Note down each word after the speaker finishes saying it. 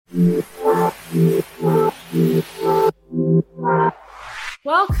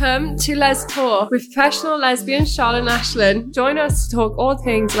Welcome to Lestalk with professional lesbians Charlotte and Ashlyn. Join us to talk all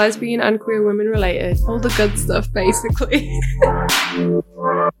things lesbian and queer women related. All the good stuff, basically.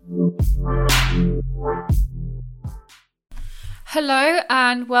 Hello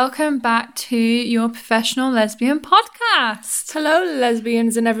and welcome back to your professional lesbian podcast. Hello,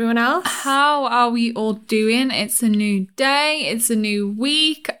 lesbians and everyone else. How are we all doing? It's a new day. It's a new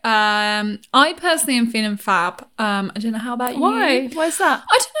week. I personally am feeling fab. I don't know how about you. Why? Why is that?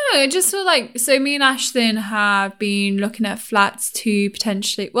 I don't know. I just feel like, so me and Ashlyn have been looking at flats to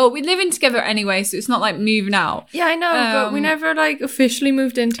potentially, well, we're living together anyway, so it's not like moving out. Yeah, I know, but we never like officially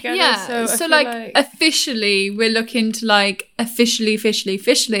moved in together. Yeah, so like officially we're looking to like officially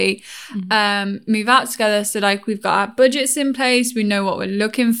move out together. So like we've got our budgets in place, we know what we're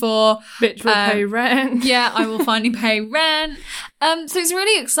looking for. Bitch will pay rent. Yeah, I will finally pay rent. So it's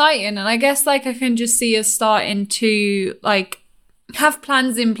really exciting, and I guess like I can just see us starting to like have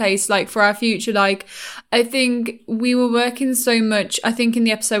plans in place like for our future. Like I think we were working so much, I think in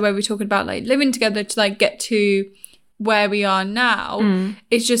the episode where we're talking about like living together to like get to where we are now.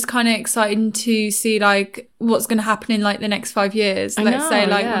 It's just kind of exciting to see like what's going to happen in like the next 5 years. Let's say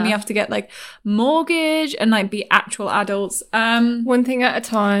like when we have to get like mortgage and like be actual adults. One thing at a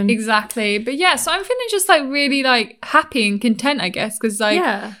time. Exactly. But yeah, so I'm feeling just like really like happy and content, I guess, because like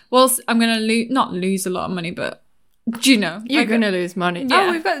whilst I'm going to not lose a lot of money, but do you know? You're going to lose money. Yeah.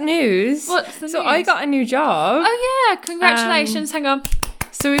 Oh, we've got news. What's the news? So I got a new job. Oh yeah, congratulations. Hang on.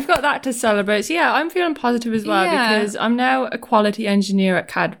 So we've got that to celebrate. So yeah, I'm feeling positive as well because I'm now a quality engineer at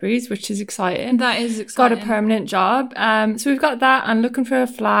Cadbury's, which is exciting. That is exciting. Got a permanent job. So we've got that and looking for a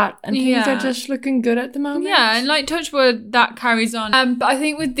flat, and things are just looking good at the moment. Yeah, and like touch wood, that carries on. But I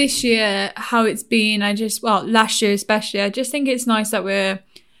think with this year, how it's been, last year especially, I just think it's nice that we're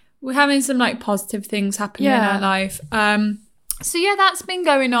having some like positive things happening in our life. So yeah, that's been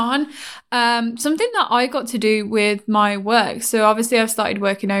going on. Something that I got to do with my work. So obviously I've started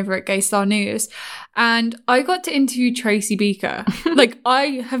working over at Gay Star News, and I got to interview Tracy Beaker. Like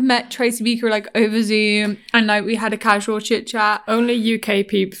I have met Tracy Beaker like over Zoom, and like we had a casual chit chat. Only UK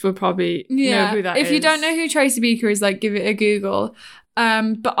peeps will probably know who that is. If you don't know who Tracy Beaker is, like give it a Google.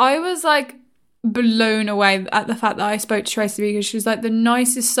 But I was like blown away at the fact that I spoke to Tracy Beaker. She was like the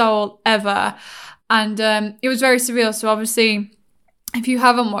nicest soul ever. And it was very surreal. So obviously, if you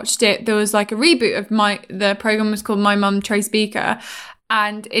haven't watched it, there was like a reboot of the program was called My Mum, Trace Beaker.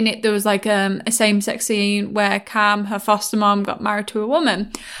 And in it, there was like a same-sex scene where Cam, her foster mom, got married to a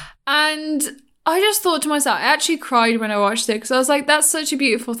woman. And I just thought to myself, I actually cried when I watched it, because I was like, that's such a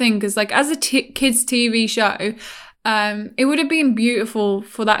beautiful thing. Because like as a kids' TV show, it would have been beautiful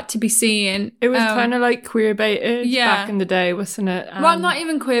for that to be seen. It was kind of like queer baited back in the day, wasn't it? Well, not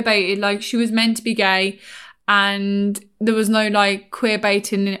even queer baited. Like she was meant to be gay, and there was no like queer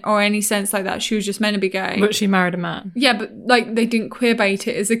baiting or any sense like that. She was just meant to be gay. But she married a man. Yeah, but like they didn't queer bait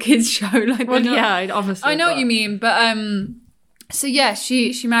it as a kids show. Like, well, yeah, obviously. I know what you mean, but so yeah,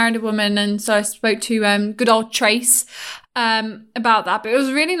 she married a woman, and so I spoke to good old Trace about that. But it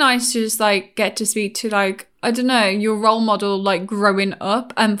was really nice to just like get to speak to like, I don't know, your role model like growing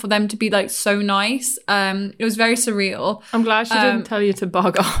up, and for them to be like so nice. It was very surreal. I'm glad she didn't tell you to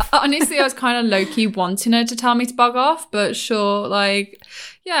bog off. Honestly, I was kind of low-key wanting her to tell me to bog off, but sure, like,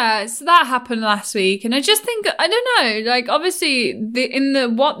 yeah, so that happened last week. And I just think, I don't know, like obviously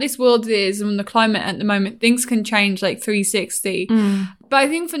what this world is and the climate at the moment, things can change like 360. But I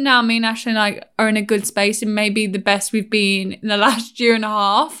think for now, me and Ashley like are in a good space, and maybe the best we've been in the last year and a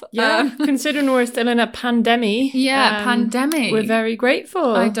half. Yeah, considering we're still in a pandemic. Yeah, pandemic. We're very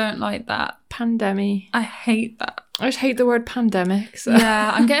grateful. I don't like that. Pandemic. I hate that. I just hate the word pandemic. So.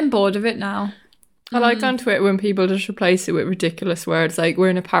 Yeah, I'm getting bored of it now. I like on Twitter when people just replace it with ridiculous words like we're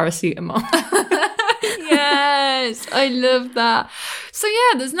in a paracetamol. Yes, I love that. So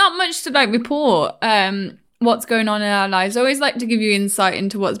yeah, there's not much to like report. What's going on in our lives. I always like to give you insight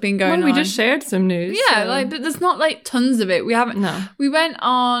into what's been going on. We just shared some news. Yeah, like, but there's not like tons of it. We haven't. No. We went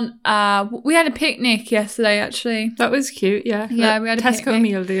on. We had a picnic yesterday. Actually, that was cute. Yeah. Yeah, we had a Tesco picnic.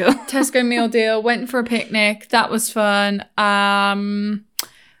 meal deal. Tesco meal deal. Went for a picnic. That was fun.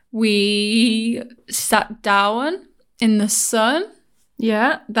 We sat down in the sun.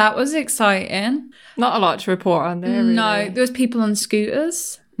 Yeah, that was exciting. Not a lot to report on there. Really. No, there was people on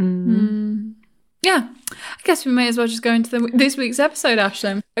scooters. Yeah, I guess we may as well just go into this week's episode,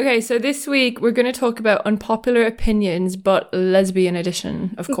 Ashley. Okay, so this week we're going to talk about unpopular opinions, but lesbian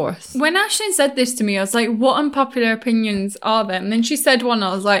edition, of course. When Ashley said this to me, I was like, what unpopular opinions are there? And then she said one,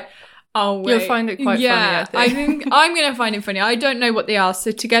 I was like, Oh, wait. You'll find it quite funny, I think. I think I'm going to find it funny. I don't know what they are.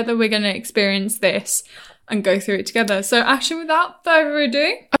 So together we're going to experience this and go through it together. So actually, without further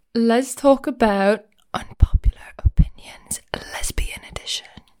ado, let's talk about Unpopular Opinions, Lesbian Edition.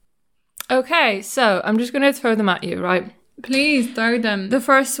 Okay, so I'm just going to throw them at you, right? Please throw them. The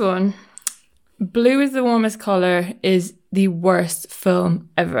first one, Blue is the Warmest Colour, is the worst film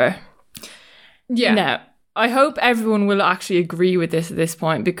ever. Yeah. Now, I hope everyone will actually agree with this at this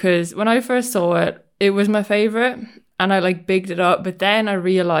point, because when I first saw it, it was my favourite and I like bigged it up, but then I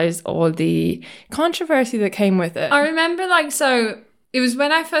realised all the controversy that came with it. I remember so it was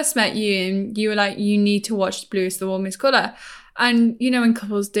when I first met you and you were like, you need to watch Blue is the Warmest Colour. And you know when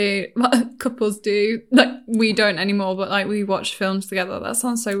couples do, like we don't anymore, but like we watch films together. That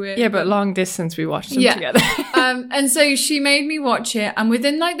sounds so weird. Yeah, but long distance we watched them together. And so she made me watch it, and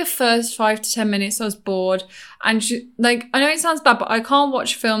within like the first 5 to 10 minutes I was bored. And she, like, I know it sounds bad, but I can't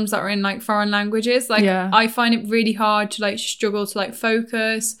watch films that are in like foreign languages. Like I find it really hard to like struggle to like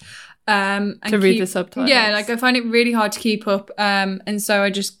focus. And to read the subtitles. Yeah, like I find it really hard to keep up. And so I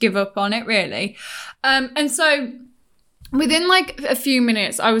just give up on it really. And so within like a few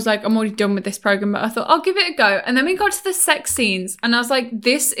minutes, I was like, I'm already done with this program, but I thought I'll give it a go. And then we got to the sex scenes and I was like,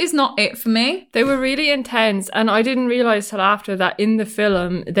 this is not it for me. They were really intense. And I didn't realise till after that in the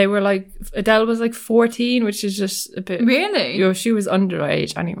film, they were like, Adele was like 14, which is just a bit... Really? You know, she was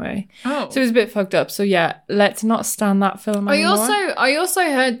underage anyway. Oh. So it was a bit fucked up. So yeah, let's not stand that film anymore. I also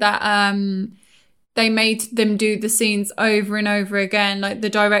heard that they made them do the scenes over and over again. Like the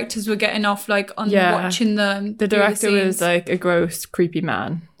directors were getting off like on watching them. The director was like a gross, creepy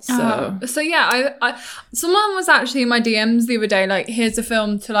man. So yeah, I someone was actually in my DMs the other day like, here's a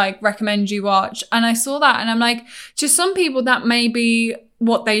film to like recommend you watch, and I saw that and I'm like, to some people that may be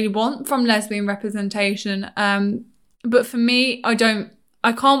what they want from lesbian representation, but for me,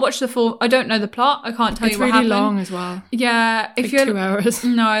 I can't watch the full. I don't know the plot. I can't tell you what happened. It's really long as well. Yeah, if you're 2 hours.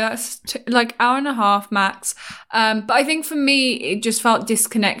 No, that's like hour and a half max. But I think for me, it just felt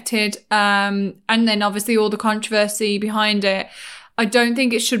disconnected. And then obviously all the controversy behind it. I don't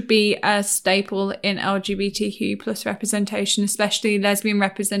think it should be a staple in LGBTQ plus representation, especially lesbian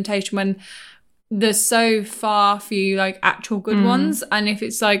representation, when there's so far few like actual good ones. And if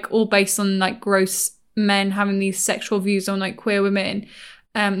it's like all based on like gross men having these sexual views on like queer women,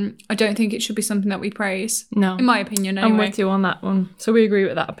 I don't think it should be something that we praise. No, in my opinion anyway. I'm with you on that one, so we agree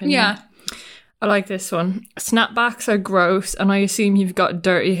with that opinion. Yeah, I like this one. Snapbacks are gross, and I assume you've got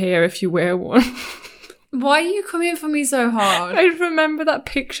dirty hair if you wear one. Why are you coming for me so hard? I remember that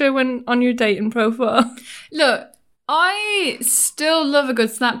picture when on your dating profile. Look, I still love a good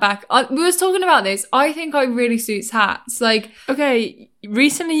snapback. We was talking about this. I think I really suits hats. Like, okay,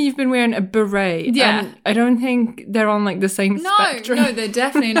 recently you've been wearing a beret. Yeah, and I don't think they're on like the same spectrum. No, they're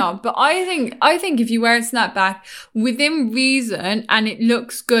definitely not. But I think if you wear a snapback within reason and it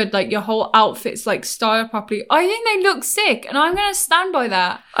looks good, like your whole outfit's like styled properly, I think they look sick, and I'm gonna stand by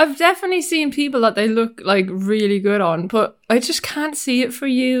that. I've definitely seen people that they look like really good on, but I just can't see it for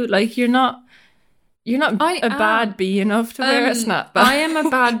you. Like you're not bad bee enough to wear a snapback. I am a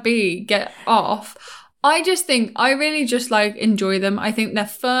bad bee. Get off. I just think I really just like enjoy them. I think they're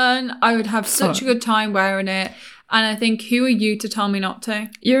fun. I would have such a good time wearing it. And I think, who are you to tell me not to?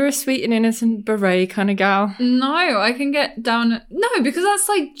 You're a sweet and innocent beret kind of gal. No, I can get down. No, because that's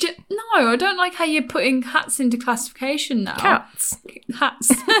like, no, I don't like how you're putting hats into classification now.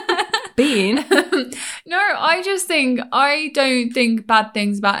 Hats. Bean. No, I just think, I don't think bad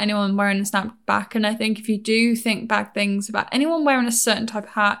things about anyone wearing a snapback. And I think if you do think bad things about anyone wearing a certain type of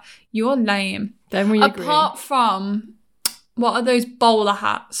hat, you're lame. Then we agree. Apart from, what are those bowler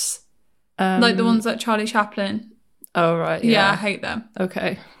hats? Like the ones like Charlie Chaplin. Oh, right. Yeah, I hate them.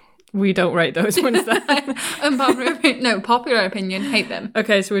 Okay. We don't rate those ones then. Popular opinion, hate them.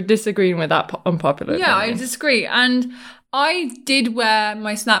 Okay, so we're disagreeing with that unpopular opinion. Yeah, I disagree. And I did wear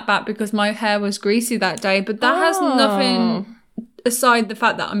my snapback because my hair was greasy that day, but that has nothing aside the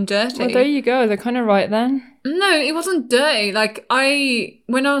fact that I'm dirty. Well, there you go. They're kind of right then. No, it wasn't dirty. Like,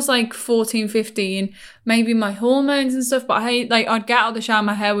 when I was like 14, 15, maybe my hormones and stuff, but I'd get out of the shower,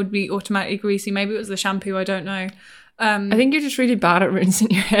 my hair would be automatically greasy. Maybe it was the shampoo, I don't know. I think you're just really bad at rinsing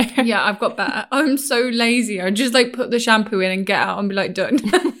your hair. Yeah, I've got better. I'm so lazy. I just like put the shampoo in and get out and be like, done.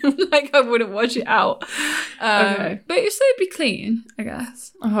 Like I wouldn't wash it out. Okay. But it'd still be clean, I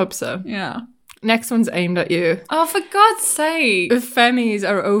guess. I hope so. Yeah. Next one's aimed at you. Oh, for God's sake. The femmies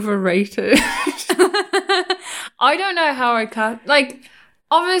are overrated. I don't know how I can. Like,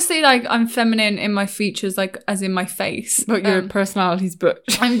 obviously, like, I'm feminine in my features, like, as in my face. But your personality's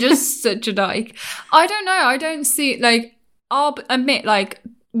butch. I'm just such a dyke. I don't know. I don't see, like, I'll admit, like,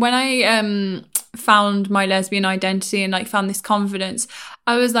 when I found my lesbian identity and like found this confidence,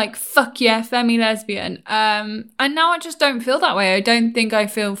 I was like, fuck yeah, femi lesbian. And now I just don't feel that way. I don't think I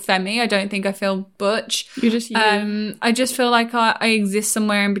feel femi. I don't think I feel butch. You're just you. I just feel like I exist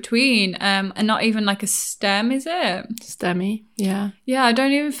somewhere in between. And not even like a stem, is it? STEMmy, yeah. Yeah, I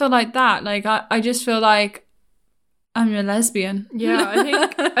don't even feel like that. Like I just feel like I'm a lesbian. Yeah,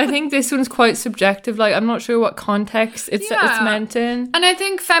 I think this one's quite subjective. Like, I'm not sure what context it's meant in. And I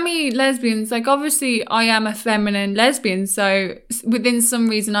think femi lesbians, like, obviously I am a feminine lesbian, so within some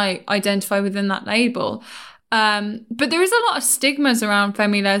reason I identify within that label. But there is a lot of stigmas around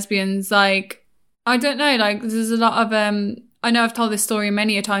femi lesbians. Like, I don't know, like, there's a lot of I know I've told this story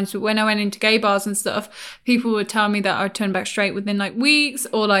many a times, but when I went into gay bars and stuff, people would tell me that I'd turn back straight within like weeks,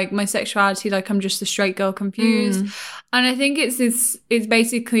 or like my sexuality, like I'm just a straight girl confused. And I think it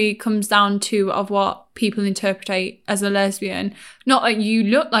basically comes down to of what people interpret as a lesbian. Not like you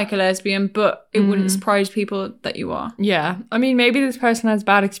look like a lesbian, but it wouldn't surprise people that you are. Yeah. I mean, maybe this person has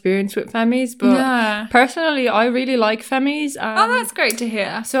bad experience with femis, but personally, I really like femis. Oh, that's great to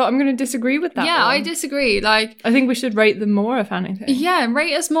hear. So I'm going to disagree with that. Yeah, one. I disagree. Like, I think we should rate them more, if anything. Yeah,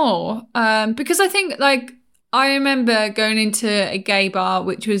 rate us more. Because I think, like, I remember going into a gay bar,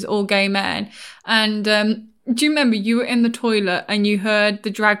 which was all gay men, and do you remember you were in the toilet and you heard the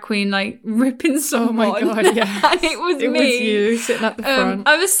drag queen like ripping someone? Oh my god, yeah. And it was me. It was you sitting at the front.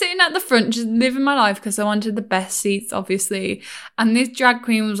 I was sitting at the front just living my life because I wanted the best seats, obviously. And this drag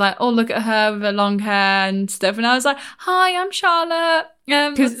queen was like, oh, look at her with her long hair and stuff. And I was like, hi, I'm Charlotte.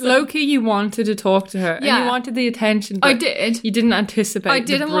 Because low-key you wanted to talk to her and you wanted the attention. But I did. You didn't anticipate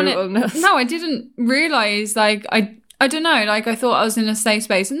the brutalness. No, I didn't realise, like, I don't know, like, I thought I was in a safe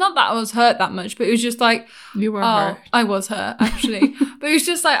space. And not that I was hurt that much, but it was just like... You were hurt. I was hurt, actually. But it was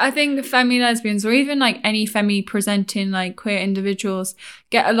just like, I think femi lesbians, or even like any femi presenting like queer individuals,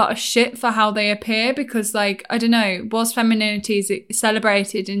 get a lot of shit for how they appear because, like, I don't know, whilst femininity is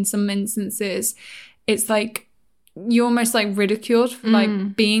celebrated in some instances, it's like... you're almost like ridiculed for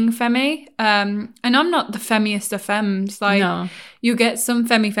like being femi. And I'm not the femmiest of femmes. Like, no. You get some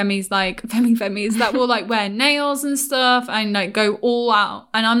femis like femis that will like wear nails and stuff and like go all out.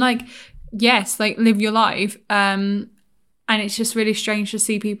 And I'm like, yes, like live your life. And it's just really strange to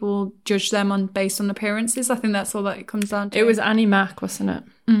see people judge them based on appearances. I think that's all that it comes down to. It was Annie Mac, wasn't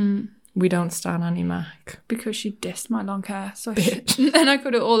it? We don't stand Annie Mac. Because she dissed my long hair. So and I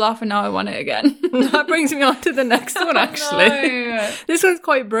cut it all off and now I want it again. That brings me on to the next one, actually. No. This one's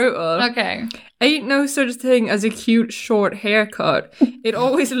quite brutal. Okay. Ain't no such thing as a cute short haircut. It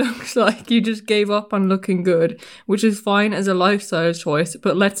always looks like you just gave up on looking good, which is fine as a lifestyle choice,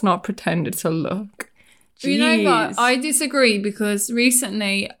 but let's not pretend it's a look. Jeez. You know what? I disagree because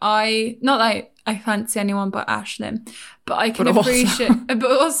recently not like I fancy anyone but Ashlyn, but I can appreciate. But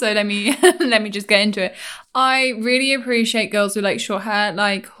also, let me just get into it. I really appreciate girls with like short hair.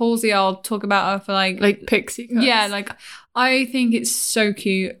 Like Halsey, I'll talk about her for like pixie cuts. Yeah, like I think it's so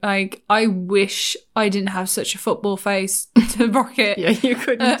cute. Like I wish I didn't have such a football face to rock it. Yeah, you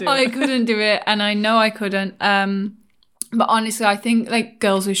couldn't do it. I couldn't do it, and I know I couldn't. But honestly, I think like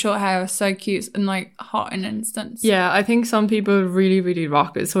girls with short hair are so cute and like hot in an instant. Yeah, I think some people really, really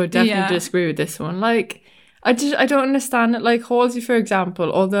rock it. So I definitely disagree with this one. Like, I don't understand it. Like Halsey, for example,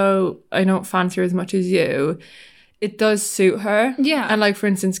 although I don't fancy her as much as you, it does suit her. Yeah. And like, for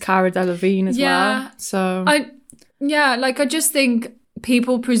instance, Cara Delevingne as well. So I just think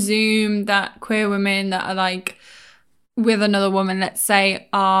people presume that queer women that are like with another woman, let's say,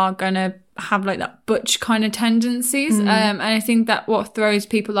 are gonna have like that butch kind of tendencies. And I think that what throws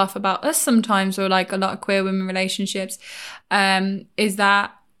people off about us sometimes, or like a lot of queer women relationships, is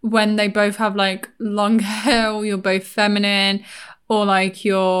that when they both have like long hair, or you're both feminine, or like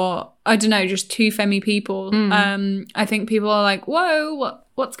you're, I don't know, just two femi people. I think people are like, whoa,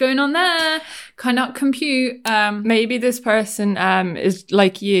 what's going on there? Cannot compute. Maybe this person is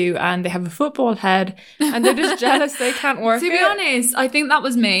like you and they have a football head and they're just jealous they can't work To be honest, I think that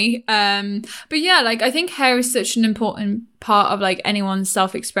was me. But yeah, like I think hair is such an important part of like anyone's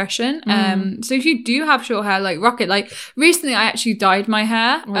self-expression. So if you do have short hair, like rock it. Like recently I actually dyed my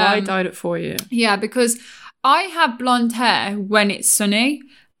hair. Well, I dyed it for you. Yeah, because I have blonde hair when it's sunny.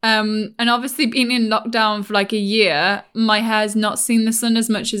 And obviously being in lockdown for like a year, my hair's not seen the sun as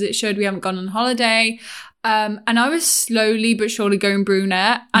much as it should. We haven't gone on holiday. And I was slowly but surely going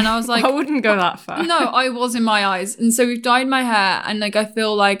brunette. And I was like... I wouldn't go that far. No, I was in my eyes. And so we've dyed my hair and like I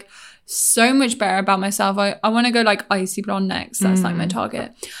feel like so much better about myself. I want to go like icy blonde next. That's like my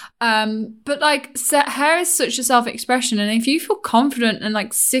target. But like hair is such a self-expression. And if you feel confident and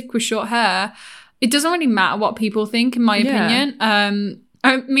like sick with short hair, it doesn't really matter what people think, in my opinion.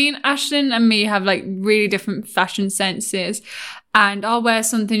 I mean, Ashton and me have like really different fashion senses, and I'll wear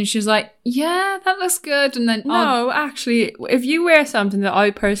something, she's like, yeah, that looks good, and then actually, if you wear something that I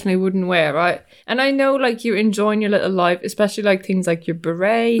personally wouldn't wear, right, and I know like you're enjoying your little life, especially like things like your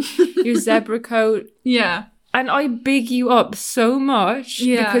beret, your zebra coat, yeah, and I big you up so much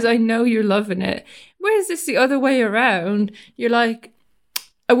because I know you're loving it. Whereas this the other way around, you're like,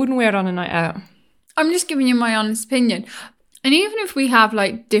 I wouldn't wear it on a night out. I'm just giving you my honest opinion. And even if we have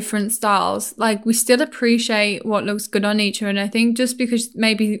like different styles, like we still appreciate what looks good on each other. And I think just because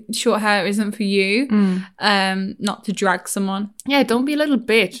maybe short hair isn't for you, not to drag someone. Yeah, don't be a little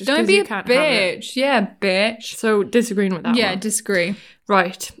bitch. Just don't be you a can't have it. bitch. Yeah, bitch. So disagreeing with that Yeah, one. disagree.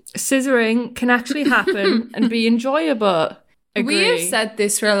 Right. Scissoring can actually happen and be enjoyable. Agree. We have said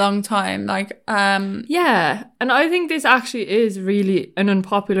this for a long time, like, yeah, and I think this actually is really an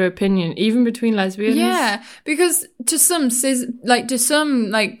unpopular opinion, even between lesbians. Yeah, because to some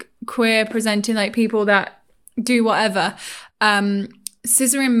queer presenting like people that do whatever,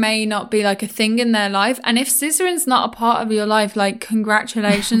 scissoring may not be like a thing in their life, and if scissoring's not a part of your life, like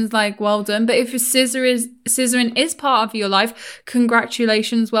congratulations, like well done. But if scissoring is part of your life,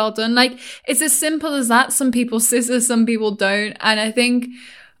 congratulations, well done. Like it's as simple as that. Some people scissor, some people don't, and I think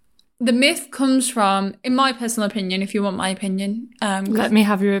the myth comes from, in my personal opinion, if you want my opinion, let me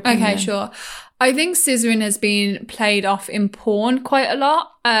have your opinion. Okay, sure. I think scissoring has been played off in porn quite a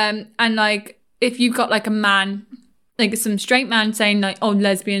lot, and like if you've got like a man, like some straight man saying like, oh,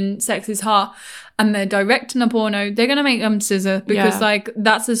 lesbian sex is hot, and they're directing a porno, they're going to make them scissor because like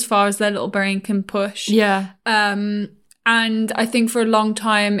that's as far as their little brain can push. Yeah. And I think for a long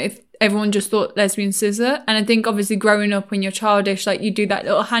time, if everyone just thought lesbian scissor, and I think obviously growing up when you're childish, like you do that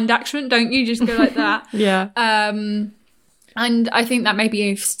little hand action, don't you? Just go like that. Yeah. And I think that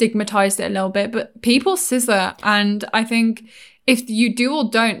maybe stigmatized it a little bit, but people scissor, and I think if you do or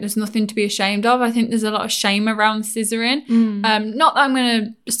don't, there's nothing to be ashamed of. I think there's a lot of shame around scissoring. Not that I'm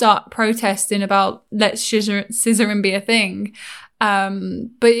going to start protesting about let's scissoring be a thing,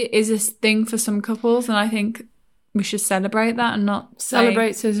 but it is a thing for some couples, and I think we should celebrate that and not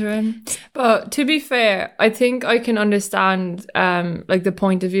celebrate scissoring. But to be fair, I think I can understand like the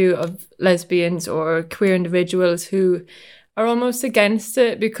point of view of lesbians or queer individuals who are almost against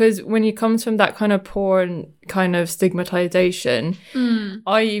it, because when it comes from that kind of porn kind of stigmatization,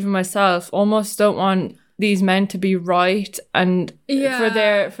 I even myself almost don't want these men to be right, and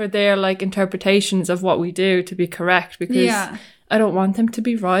for their like interpretations of what we do to be correct, because I don't want them to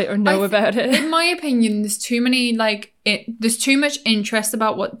be right or know about it. In my opinion, there's too many there's too much interest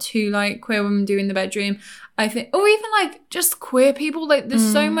about what two like queer women do in the bedroom, I think, or even like just queer people, like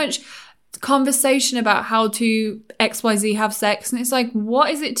there's so much conversation about how to XYZ have sex, and it's like,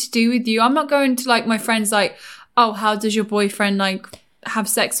 what is it to do with you? I'm not going to like my friends like, oh, how does your boyfriend like have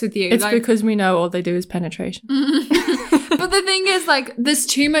sex with you? It's like, because we know all they do is penetration. But the thing is, like, there's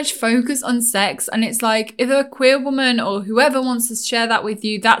too much focus on sex, and it's like, if a queer woman or whoever wants to share that with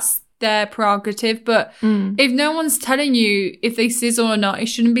you, that's their prerogative. But if no one's telling you if they scissor or not, it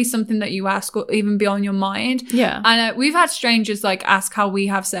shouldn't be something that you ask or even be on your mind. Yeah. And we've had strangers like ask how we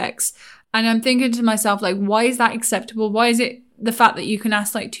have sex, and I'm thinking to myself, like, why is that acceptable? Why is it the fact that you can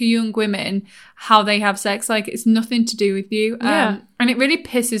ask like two young women how they have sex? Like, it's nothing to do with you. And it really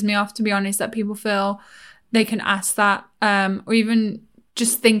pisses me off, to be honest, that people feel they can ask that, or even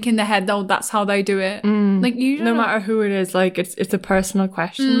just think in their head, oh, that's how they do it. Like, you don't no know. matter who it is, like it's a personal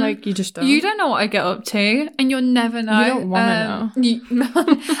question. Like, you just don't. You don't know what I get up to, and you'll never know. You don't want to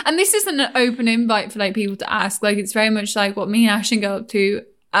know. And this isn't an open invite for like people to ask. Like, it's very much like what me and Ashton get up to.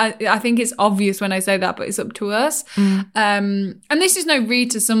 I think it's obvious when I say that, but it's up to us. And this is no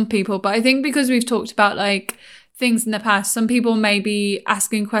read to some people, but I think because we've talked about like things in the past, some people may be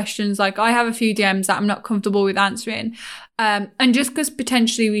asking questions. Like, I have a few DMs that I'm not comfortable with answering. And just because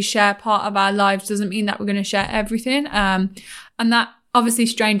potentially we share part of our lives doesn't mean that we're going to share everything. And that obviously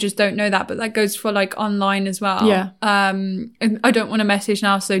strangers don't know that, but that goes for like online as well. Yeah. And I don't want a message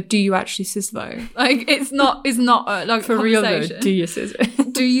now. So do you actually scissor though? Like, it's not like for real though. Do you scissor?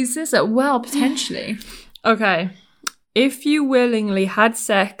 Do you scissor? Well, potentially. Okay. If you willingly had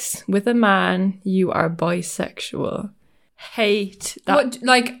sex with a man, you are bisexual. Hate that.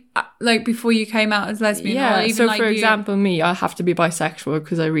 What, like before you came out as lesbian? Yeah. Or even so like for example, me, I have to be bisexual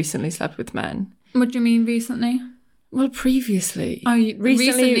because I recently slept with men. What do you mean recently? Well, previously. Oh,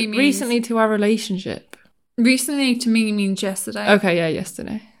 recently to our relationship. Recently to me means yesterday. Okay, yeah,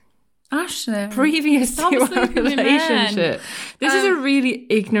 yesterday. Ashton. Previous to our relationship. This is a really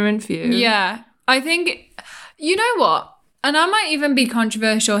ignorant view. Yeah. I think, you know what? And I might even be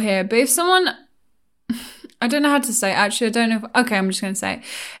controversial here, but if someone, I don't know how to say it. Actually, I don't know. Okay, I'm just going to say it.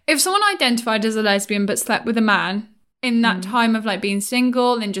 If someone identified as a lesbian but slept with a man in that time of like being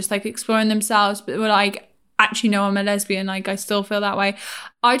single and just like exploring themselves, but were like, actually, no, I'm a lesbian, like I still feel that way.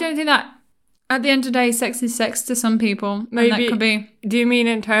 I don't think that at the end of the day, sex is sex to some people. Maybe. And that could be. Do you mean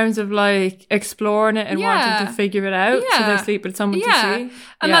in terms of like exploring it and wanting to figure it out? So they sleep with someone to see?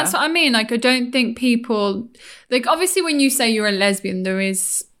 And that's what I mean. Like, I don't think people, like, obviously when you say you're a lesbian, there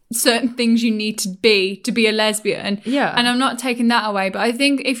is certain things you need to be a lesbian. Yeah. And I'm not taking that away. But I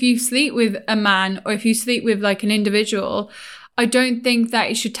think if you sleep with a man or if you sleep with like an individual, I don't think that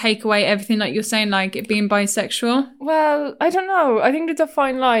it should take away everything like you're saying, like it being bisexual. Well, I don't know. I think there's a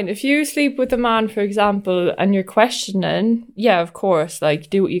fine line. If you sleep with a man, for example, and you're questioning, yeah, of course, like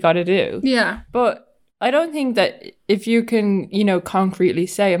do what you got to do. Yeah. But I don't think that if you can, you know, concretely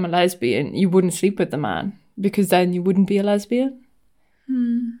say I'm a lesbian, you wouldn't sleep with the man because then you wouldn't be a lesbian.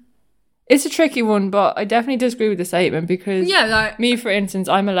 It's a tricky one, but I definitely disagree with the statement because like me, for instance,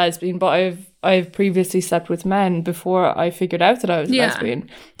 I'm a lesbian, but I've previously slept with men before I figured out that I was a lesbian.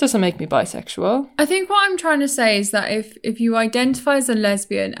 Doesn't make me bisexual. I think what I'm trying to say is that if you identify as a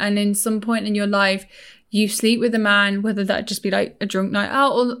lesbian and in some point in your life you sleep with a man, whether that just be like a drunk night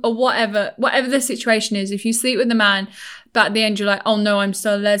out or whatever the situation is, if you sleep with a man but at the end you're like, oh no, I'm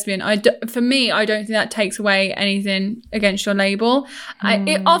still a lesbian, for me, I don't think that takes away anything against your label.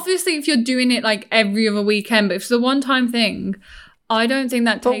 Obviously if you're doing it like every other weekend, but if it's a one-time thing, I don't think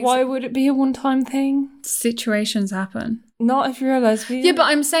that takes... But why would it be a one-time thing? Situations happen. Not if you're a lesbian. Yeah, but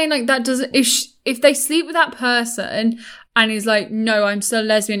I'm saying like that doesn't... If they sleep with that person and is like, no, I'm still a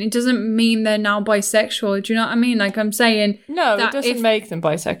lesbian, it doesn't mean they're now bisexual. Do you know what I mean? Like I'm saying... No, it doesn't make them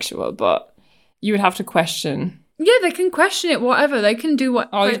bisexual, but you would have to question... Yeah, they can question it, whatever. They can do what...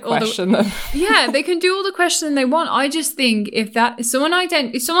 I question them. Yeah, they can do all the questioning they want. I just think if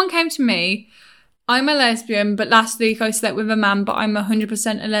someone came to me... I'm a lesbian, but last week I slept with a man, but I'm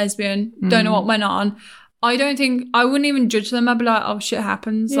 100% a lesbian. Don't know what went on. I wouldn't even judge them. I'd be like, oh, shit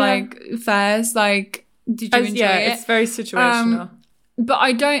happens. Like, fairs. Like, did you enjoy it? It's very situational. But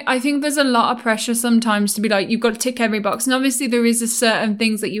I think there's a lot of pressure sometimes to be like, you've got to tick every box. And obviously there is a certain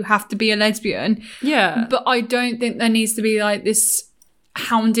things that you have to be a lesbian. Yeah. But I don't think there needs to be like this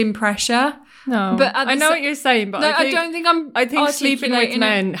hounding pressure. No, but I know what you're saying, but I don't think I think sleeping with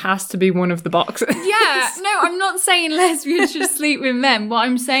men has to be one of the boxes. Yeah, no, I'm not saying lesbians should sleep with men. What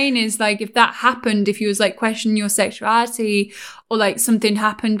I'm saying is like if that happened, if you was like questioning your sexuality or like something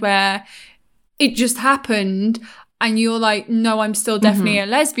happened where it just happened and you're like, no, I'm still definitely a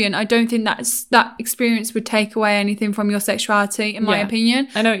lesbian. I don't think that experience would take away anything from your sexuality, in my opinion.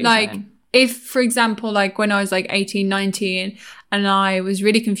 I know what you're saying. If, for example, like when I was like 18, 19 and I was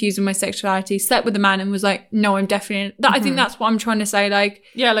really confused with my sexuality, slept with a man and was like, no, I'm definitely... I think that's what I'm trying to say. Like,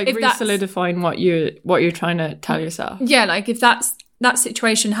 yeah, like re-solidifying what you're trying to tell yourself. Yeah, like if that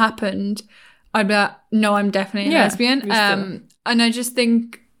situation happened, I'd be like, no, I'm definitely a lesbian. And I just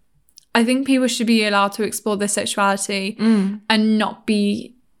think... I think people should be allowed to explore their sexuality and not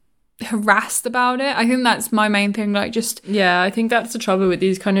be harassed about it. I think that's my main thing. Like just... Yeah, I think that's the trouble with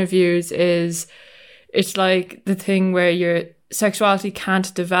these kind of views is it's like the thing where your sexuality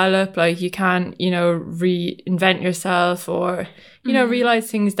can't develop, like you can't, you know, reinvent yourself or, you know,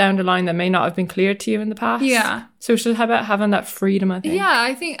 realize things down the line that may not have been clear to you in the past. Yeah. So it's just about having that freedom, I think. Yeah,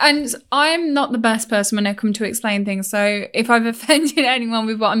 I think, and I'm not the best person when I come to explain things. So if I've offended anyone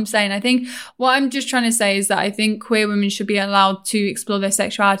with what I'm saying, I think what I'm just trying to say is that I think queer women should be allowed to explore their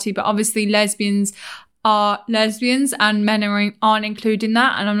sexuality, but obviously lesbians are lesbians and men aren't included in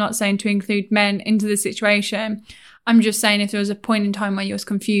that. And I'm not saying to include men into the situation. I'm just saying if there was a point in time where you was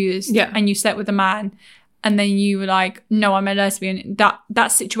confused and you slept with a man and then you were like, no, I'm a lesbian, that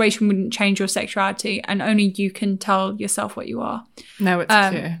situation wouldn't change your sexuality and only you can tell yourself what you are. No, it's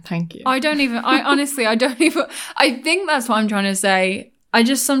clear. Thank you. I honestly, I think that's what I'm trying to say. I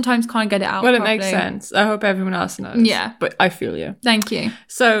just sometimes can't get it out Well, properly. It makes sense. I hope everyone else knows. Yeah. But I feel you. Thank you.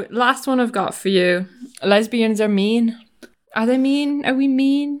 So, last one I've got for you. Lesbians are mean. Are they mean? Are we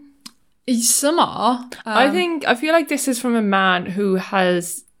mean? Some are. I feel like this is from a man who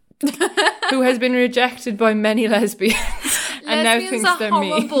has been rejected by many lesbians and now thinks they're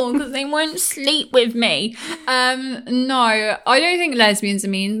mean. Lesbians are horrible because they won't sleep with me. No, I don't think lesbians are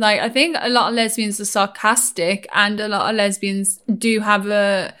mean. Like, I think a lot of lesbians are sarcastic and a lot of lesbians do have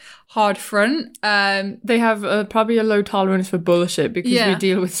a hard front. They have probably a low tolerance for bullshit because we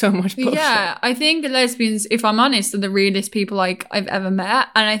deal with so much bullshit. Yeah, I think lesbians, if I'm honest, are the realest people like I've ever met.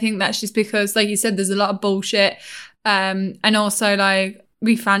 And I think that's just because, like you said, there's a lot of bullshit. And also like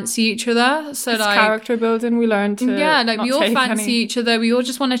we fancy each other. So it's like character building, we learn to we all fancy each other. We all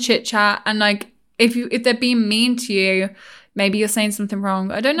just want to chit chat and like if they're being mean to you, maybe you're saying something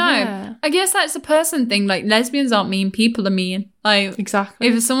wrong. I don't know. Yeah. I guess that's a person thing. Like, lesbians aren't mean. People are mean. Like, Exactly.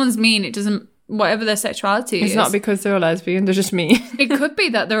 if someone's mean, it doesn't, whatever their sexuality is. It's not because they're a lesbian, they're just mean. It could be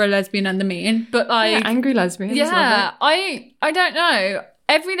that they're a lesbian and they're mean, but like, Yeah, angry lesbians. yeah, I don't know.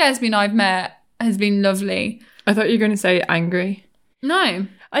 Every lesbian I've met has been lovely. I thought you were going to say angry. No.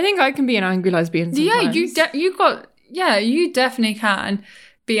 I think I can be an angry lesbian sometimes. Yeah, you definitely can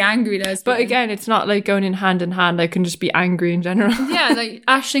be angry lesbian. But again, it's not like going in hand. I can just be angry in general. Yeah, like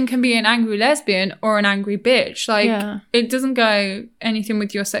Ashlyn can be an angry lesbian or an angry bitch. Like, it doesn't go anything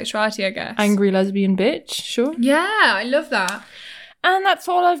with your sexuality, I guess. Angry lesbian bitch, sure. Yeah, I love that. And that's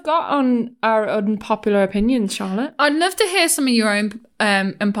all I've got on our unpopular opinions, Charlotte. I'd love to hear some of your own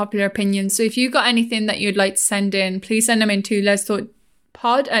unpopular opinions. So if you've got anything that you'd like to send in, please send them into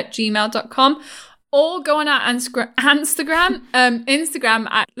letstalkpod@gmail.com. Or go on our Instagram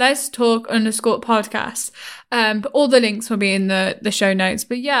at letstalk_podcast. But all the links will be in the show notes.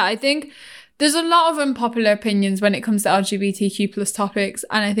 But yeah, I think there's a lot of unpopular opinions when it comes to LGBTQ plus topics.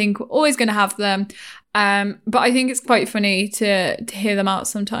 And I think we're always going to have them. But I think it's quite funny to hear them out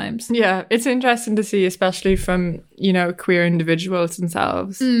sometimes. Yeah, it's interesting to see, especially from, queer individuals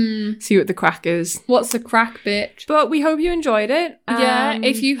themselves. See what the crack is. What's the crack, bitch? But we hope you enjoyed it. Yeah,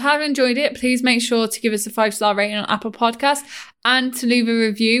 if you have enjoyed it, please make sure to give us a 5-star rating on Apple Podcasts and to leave a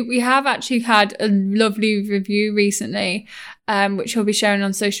review. We have actually had a lovely review recently, which we'll be sharing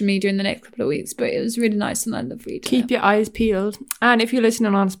on social media in the next couple of weeks. But it was really nice and I love reading Keep your eyes peeled. And if you're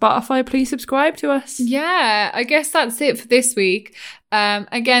listening on Spotify, please subscribe to us. Yeah, I guess that's it for this week.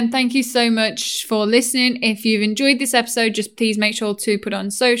 Again, thank you so much for listening. If you've enjoyed this episode, just please make sure to put it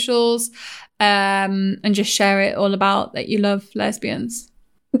on socials and just share it all about that you love lesbians.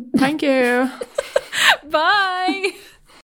 Thank you. Bye.